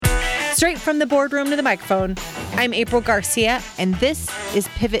Straight from the boardroom to the microphone, I'm April Garcia, and this is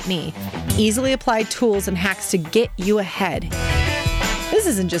Pivot Me, easily applied tools and hacks to get you ahead. This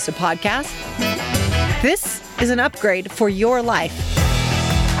isn't just a podcast. This is an upgrade for your life.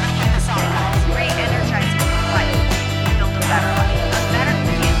 Great, energizing life. Build a better life. A better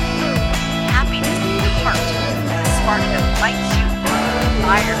you. Happiness in the heart. The spark that lights you on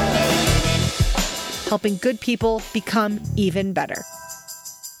fire. Helping good people become even better.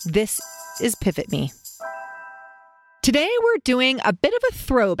 This is Pivot Me. Today we're doing a bit of a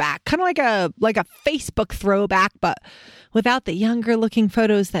throwback, kind of like a Facebook throwback, but without the younger looking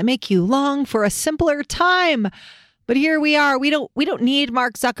photos that make you long for a simpler time. But here we are. We don't need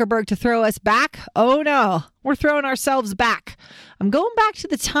Mark Zuckerberg to throw us back. Oh no, we're throwing ourselves back. I'm going back to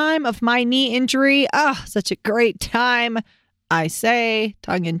the time of my knee injury. Such a great time. I say,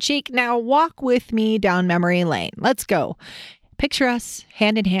 tongue in cheek. Now walk with me down memory lane. Let's go. Picture us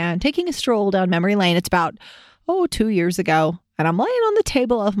hand in hand, taking a stroll down memory lane. It's about, 2 years ago, and I'm laying on the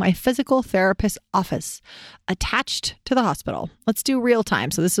table of my physical therapist's office, attached to the hospital. Let's do real time.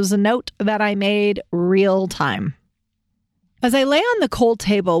 So this was a note that I made real time. As I lay on the cold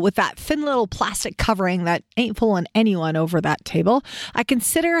table with that thin little plastic covering that ain't fooling anyone over that table, I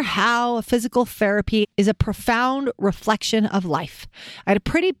consider how physical therapy is a profound reflection of life. I had a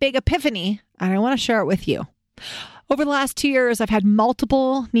pretty big epiphany, and I want to share it with you. Over the last 2 years, I've had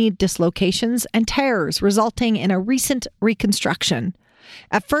multiple knee dislocations and tears, resulting in a recent reconstruction.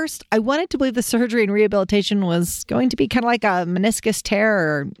 At first, I wanted to believe the surgery and rehabilitation was going to be kind of like a meniscus tear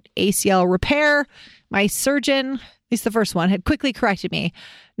or ACL repair. My surgeon, at least the first one, had quickly corrected me.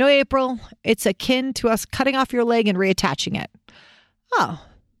 No, April, it's akin to us cutting off your leg and reattaching it. Oh,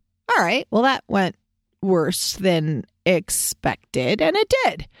 all right. Well, that went worse than expected, and it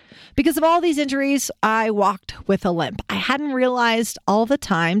did. Because of all these injuries, I walked with a limp. I hadn't realized all the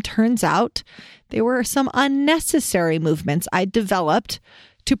time. Turns out there were some unnecessary movements I developed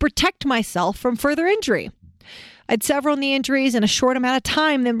to protect myself from further injury. I had several knee injuries in a short amount of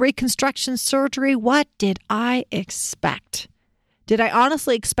time, then reconstruction surgery. What did I expect? Did I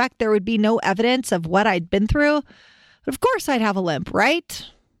honestly expect there would be no evidence of what I'd been through? But of course I'd have a limp, right?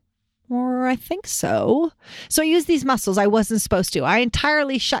 Or I think so. So I used these muscles I wasn't supposed to. I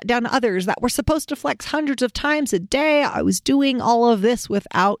entirely shut down others that were supposed to flex hundreds of times a day. I was doing all of this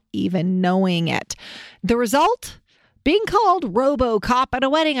without even knowing it. The result? Being called RoboCop at a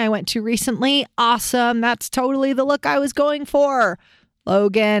wedding I went to recently. Awesome. That's totally the look I was going for.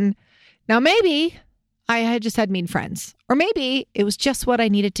 Logan. Now maybe I had just had mean friends. Or maybe it was just what I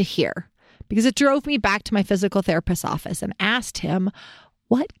needed to hear. Because it drove me back to my physical therapist's office and asked him,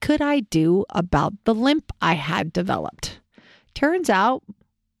 what could I do about the limp I had developed? Turns out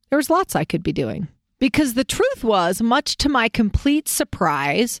there was lots I could be doing. Because the truth was, much to my complete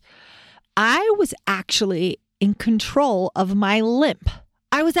surprise, I was actually in control of my limp.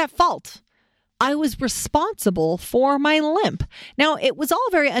 I was at fault. I was responsible for my limp. Now, it was all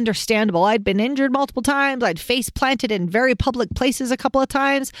very understandable. I'd been injured multiple times. I'd face planted in very public places a couple of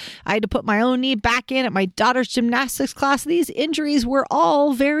times. I had to put my own knee back in at my daughter's gymnastics class. These injuries were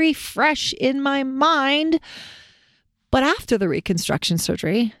all very fresh in my mind. But after the reconstruction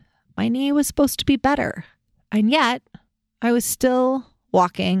surgery, my knee was supposed to be better. And yet, I was still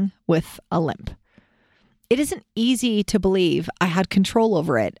walking with a limp. It isn't easy to believe I had control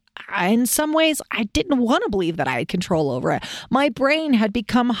over it. In some ways, I didn't want to believe that I had control over it. My brain had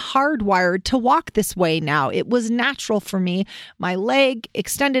become hardwired to walk this way now. It was natural for me. My leg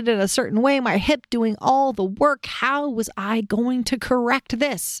extended in a certain way, my hip doing all the work. How was I going to correct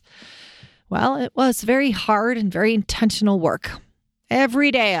this? Well, it was very hard and very intentional work.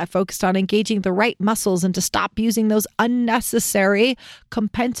 Every day I focused on engaging the right muscles and to stop using those unnecessary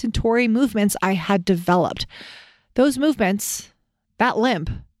compensatory movements I had developed. Those movements, that limp,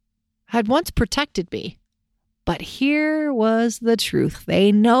 had once protected me. But here was the truth. They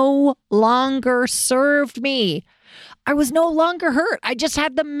no longer served me. I was no longer hurt. I just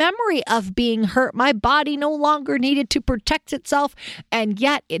had the memory of being hurt. My body no longer needed to protect itself, and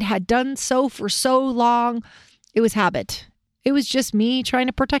yet it had done so for so long. It was habit. It was just me trying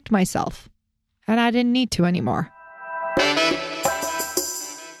to protect myself, and I didn't need to anymore.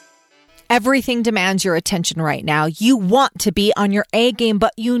 Everything demands your attention right now. You want to be on your A game,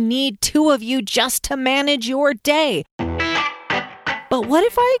 but you need two of you just to manage your day. But what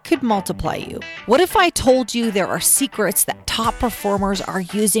if I could multiply you? What if I told you there are secrets that top performers are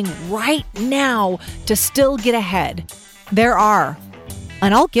using right now to still get ahead? There are,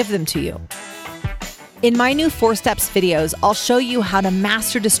 and I'll give them to you. In my new 4 Steps videos, I'll show you how to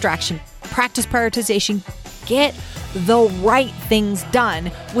master distraction, practice prioritization, get the right things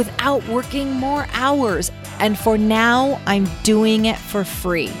done without working more hours. And for now, I'm doing it for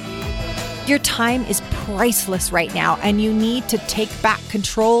free. Your time is priceless right now, and you need to take back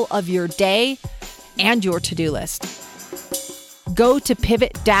control of your day and your to-do list. Go to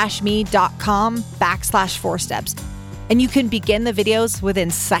pivot-me.com/4steps, and you can begin the videos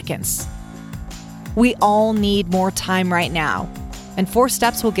within seconds. We all need more time right now, and 4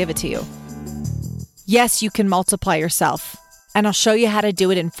 Steps will give it to you. Yes, you can multiply yourself, and I'll show you how to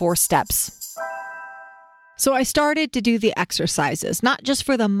do it in 4 steps. So I started to do the exercises, not just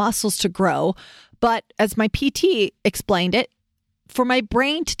for the muscles to grow, but as my PT explained it, for my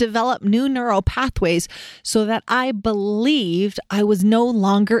brain to develop new neural pathways so that I believed I was no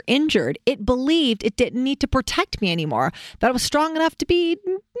longer injured. It believed it didn't need to protect me anymore, that I was strong enough to be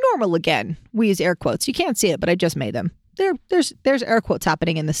normal again. We use air quotes. You can't see it, but I just made them. There's air quotes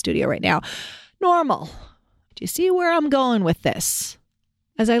happening in the studio right now. Normal. Do you see where I'm going with this?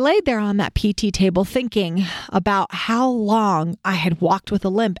 As I laid there on that PT table thinking about how long I had walked with a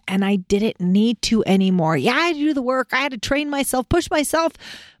limp and I didn't need to anymore. Yeah, I had to do the work. I had to train myself, push myself,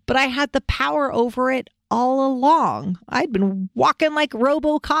 but I had the power over it all along. I'd been walking like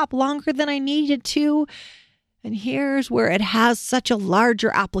RoboCop longer than I needed to. And here's where it has such a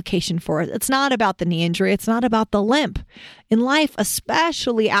larger application for us. It's not about the knee injury. It's not about the limp. In life,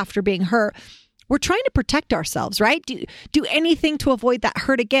 especially after being hurt, we're trying to protect ourselves, right? Do anything to avoid that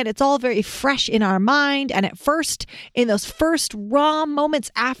hurt again. It's all very fresh in our mind. And at first, in those first raw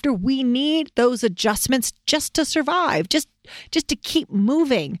moments after, we need those adjustments just to survive, just to keep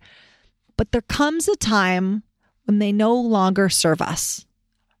moving. But there comes a time when they no longer serve us,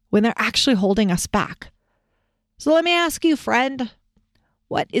 when they're actually holding us back. So let me ask you, friend,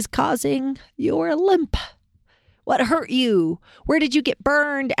 what is causing your limp? What hurt you? Where did you get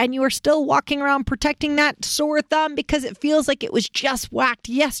burned and you are still walking around protecting that sore thumb because it feels like it was just whacked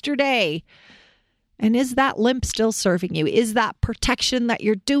yesterday? And is that limp still serving you? Is that protection that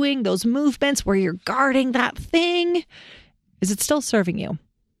you're doing, those movements where you're guarding that thing, is it still serving you?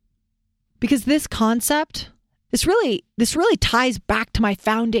 Because this concept, this really ties back to my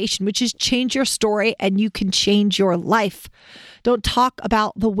foundation, which is change your story and you can change your life. Don't talk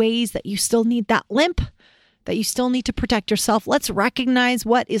about the ways that you still need that limp, that you still need to protect yourself. Let's recognize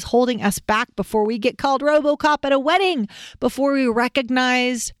what is holding us back before we get called RoboCop at a wedding, before we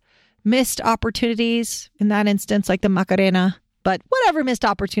recognize missed opportunities, in that instance, like the Macarena, but whatever missed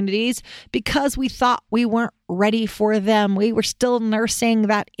opportunities, because we thought we weren't ready for them. We were still nursing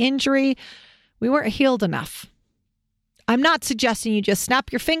that injury. We weren't healed enough. I'm not suggesting you just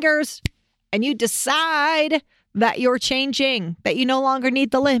snap your fingers and you decide that you're changing, that you no longer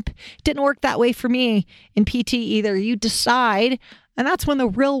need the limp. It didn't work that way for me in PT either. You decide, and that's when the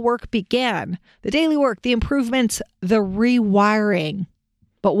real work began. The daily work, the improvements, the rewiring.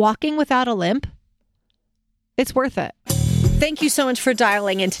 But walking without a limp, it's worth it. Thank you so much for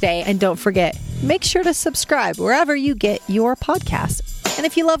dialing in today. And don't forget, make sure to subscribe wherever you get your podcast. And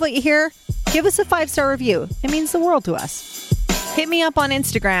if you love what you hear, give us a 5-star review. It means the world to us. Hit me up on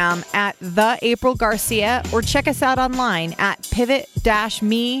Instagram at @TheAprilGarcia or check us out online at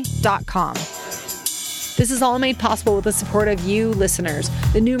pivot-me.com. This is all made possible with the support of you listeners,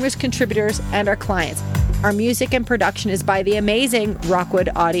 the numerous contributors, and our clients. Our music and production is by the amazing Rockwood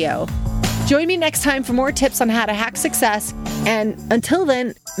Audio. Join me next time for more tips on how to hack success. And until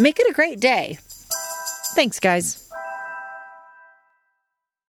then, make it a great day. Thanks, guys.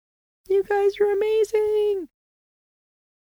 You guys are amazing.